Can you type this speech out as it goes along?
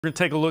We're going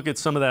to take a look at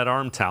some of that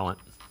arm talent.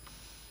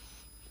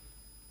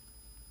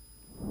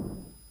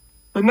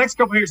 The next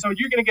couple here, so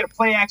you're going to get a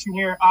play action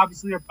here,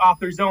 obviously off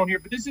their zone here,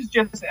 but this is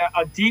just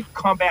a deep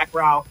comeback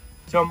route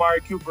to Amari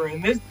Cooper.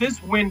 And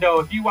this window,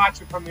 if you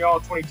watch it from the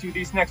All-22,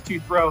 these next two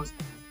throws,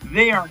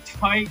 they are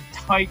tight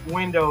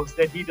windows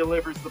that he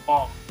delivers the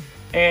ball.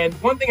 And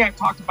one thing I've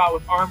talked about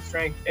with arm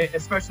strength,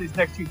 especially these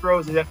next two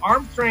throws, is that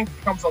arm strength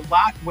comes a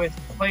lot with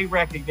play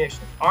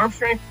recognition. Arm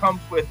strength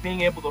comes with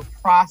being able to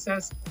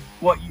process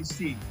what you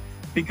see.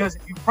 Because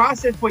if you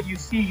process what you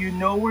see, you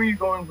know where you're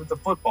going with the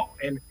football.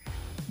 And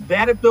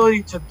that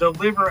ability to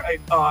deliver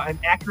an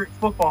accurate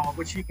football,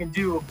 which he can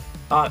do,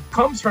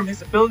 comes from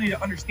his ability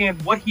to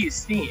understand what he is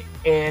seeing.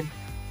 And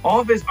all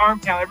of his arm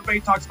talent,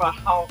 everybody talks about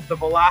how the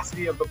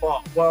velocity of the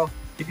ball. Well,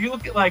 if you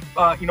look at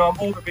I'm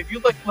older, but if you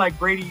look like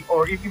Brady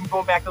or even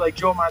going back to like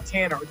Joe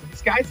Montana or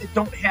these guys that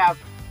don't have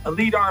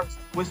elite arms,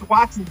 which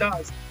Watson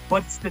does,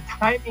 but it's the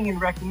timing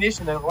and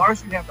recognition that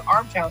allows you to have the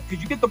arm talent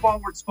because you get the ball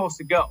where it's supposed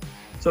to go.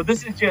 So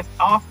this is just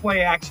off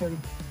play action.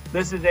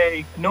 This is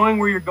a knowing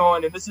where you're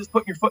going, and this is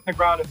putting your foot in the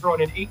ground and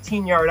throwing an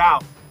 18-yard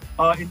out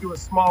into a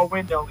small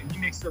window, and he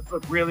makes it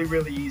look really,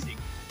 really easy.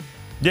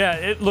 Yeah,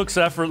 it looks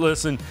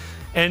effortless, and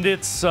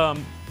it's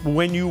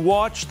when you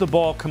watch the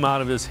ball come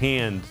out of his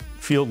hand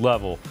field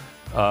level,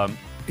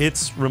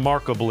 it's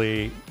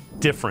remarkably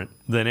different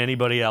than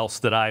anybody else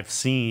that I've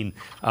seen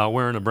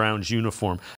wearing a Browns uniform.